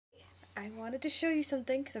I wanted to show you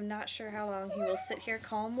something because I'm not sure how long he will sit here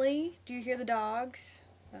calmly. Do you hear the dogs?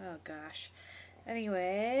 Oh gosh.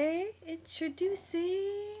 Anyway,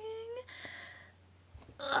 introducing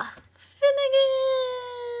Finnegan!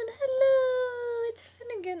 Hello! It's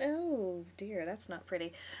Finnegan. Oh dear, that's not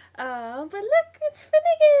pretty. But look, it's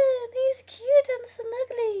Finnegan! He's cute and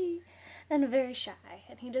snuggly and very shy,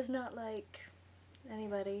 and he does not like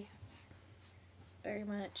anybody very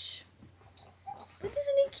much. But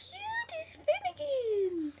isn't he cute? He's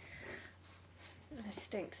Finnegan! It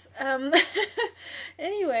stinks.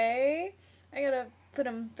 Anyway, I gotta put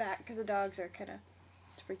him back because the dogs are kind of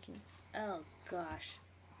freaking. Oh gosh.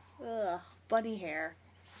 Ugh, bunny hair.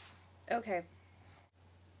 Okay.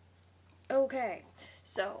 Okay,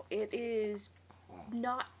 so it is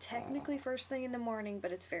not technically first thing in the morning,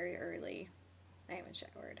 but it's very early. I haven't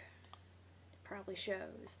showered. It probably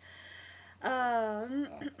shows.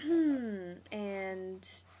 And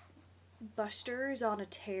Buster is on a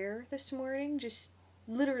tear this morning, just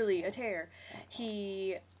literally a tear.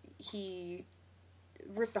 He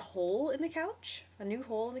ripped a hole in the couch, a new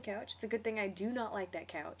hole in the couch. It's a good thing I do not like that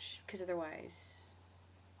couch, because otherwise,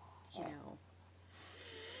 you know.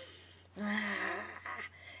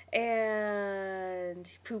 And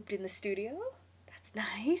he pooped in the studio. That's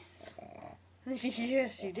nice.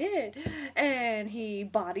 Yes, he did. And he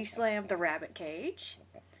body slammed the rabbit cage.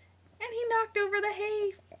 And he knocked over the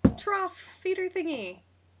hay trough feeder thingy.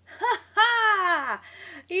 Ha ha!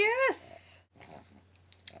 Yes!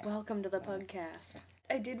 Welcome to the Pugcast.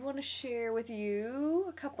 I did want to share with you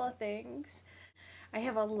a couple of things. I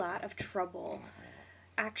have a lot of trouble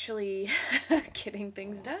actually getting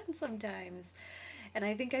things done sometimes. And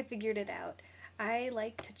I think I figured it out. I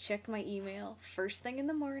like to check my email first thing in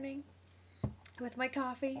the morning with my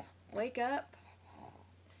coffee, wake up,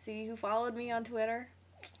 see who followed me on Twitter.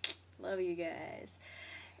 Love you guys.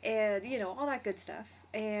 And, you know, all that good stuff.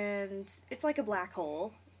 And it's like a black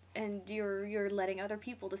hole. And you're letting other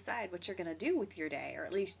people decide what you're going to do with your day, or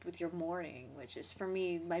at least with your morning, which is, for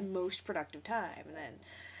me, my most productive time. And then,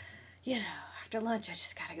 you know, after lunch, I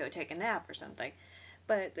just gotta go take a nap or something.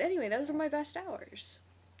 But anyway, those are my best hours.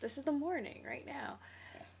 This is the morning right now.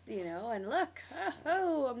 You know, and look,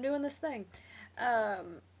 oh, I'm doing this thing.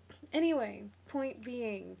 Anyway, point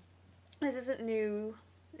being, this isn't new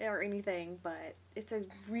or anything, but it's a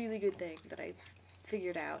really good thing that I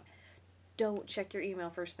figured out. Don't check your email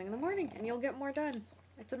first thing in the morning, and you'll get more done.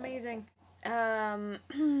 It's amazing. I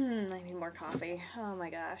need more coffee. Oh my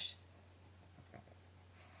gosh.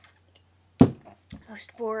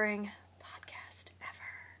 Most boring podcast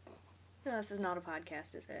ever. No, this is not a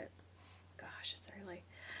podcast, is it? Gosh, it's early.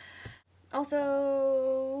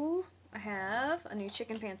 Also, I have a new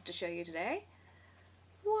chicken pants to show you today.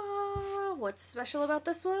 Wow, what's special about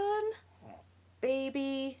this one?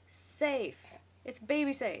 Baby safe. It's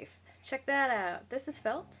baby safe. Check that out. This is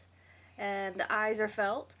felt, and the eyes are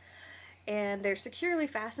felt, and they're securely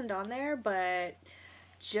fastened on there, but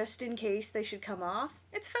just in case they should come off,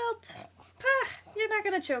 it's felt. You're not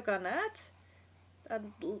gonna choke on that.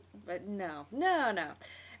 But no.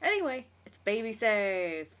 Anyway, it's baby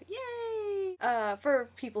safe. Yay! For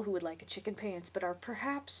people who would like a chicken pants but are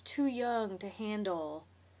perhaps too young to handle,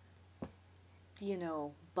 you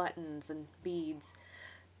know, buttons and beads,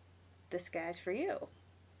 this guy's for you.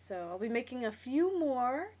 So I'll be making a few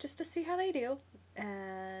more just to see how they do.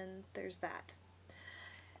 And there's that.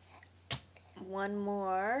 One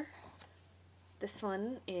more. This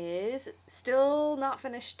one is still not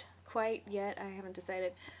finished quite yet. I haven't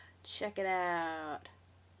decided. Check it out.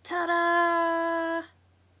 Ta-da!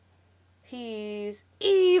 He's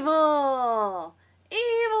evil!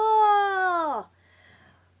 Evil!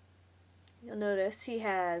 You'll notice he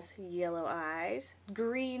has yellow eyes,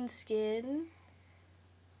 green skin,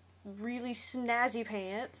 really snazzy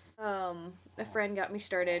pants. A friend got me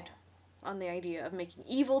started on the idea of making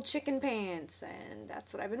evil chicken pants, and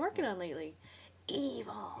that's what I've been working on lately.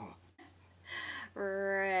 Evil.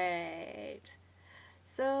 Right.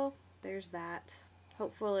 So, there's that.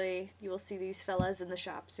 Hopefully you will see these fellas in the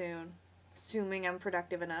shop soon, assuming I'm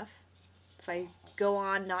productive enough. If I go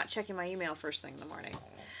on not checking my email first thing in the morning.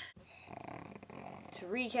 To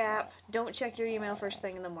recap, don't check your email first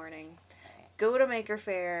thing in the morning. Go to Maker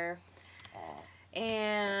Faire.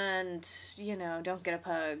 And, you know, don't get a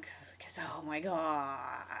pug. Because, oh my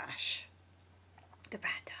gosh. The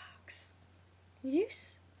bad dogs.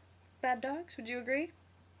 Yes? Bad dogs? Would you agree?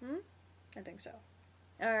 I think so.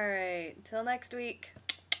 Alright, till next week.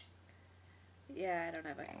 Yeah, I don't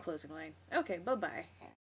have a closing line. Okay, bye-bye.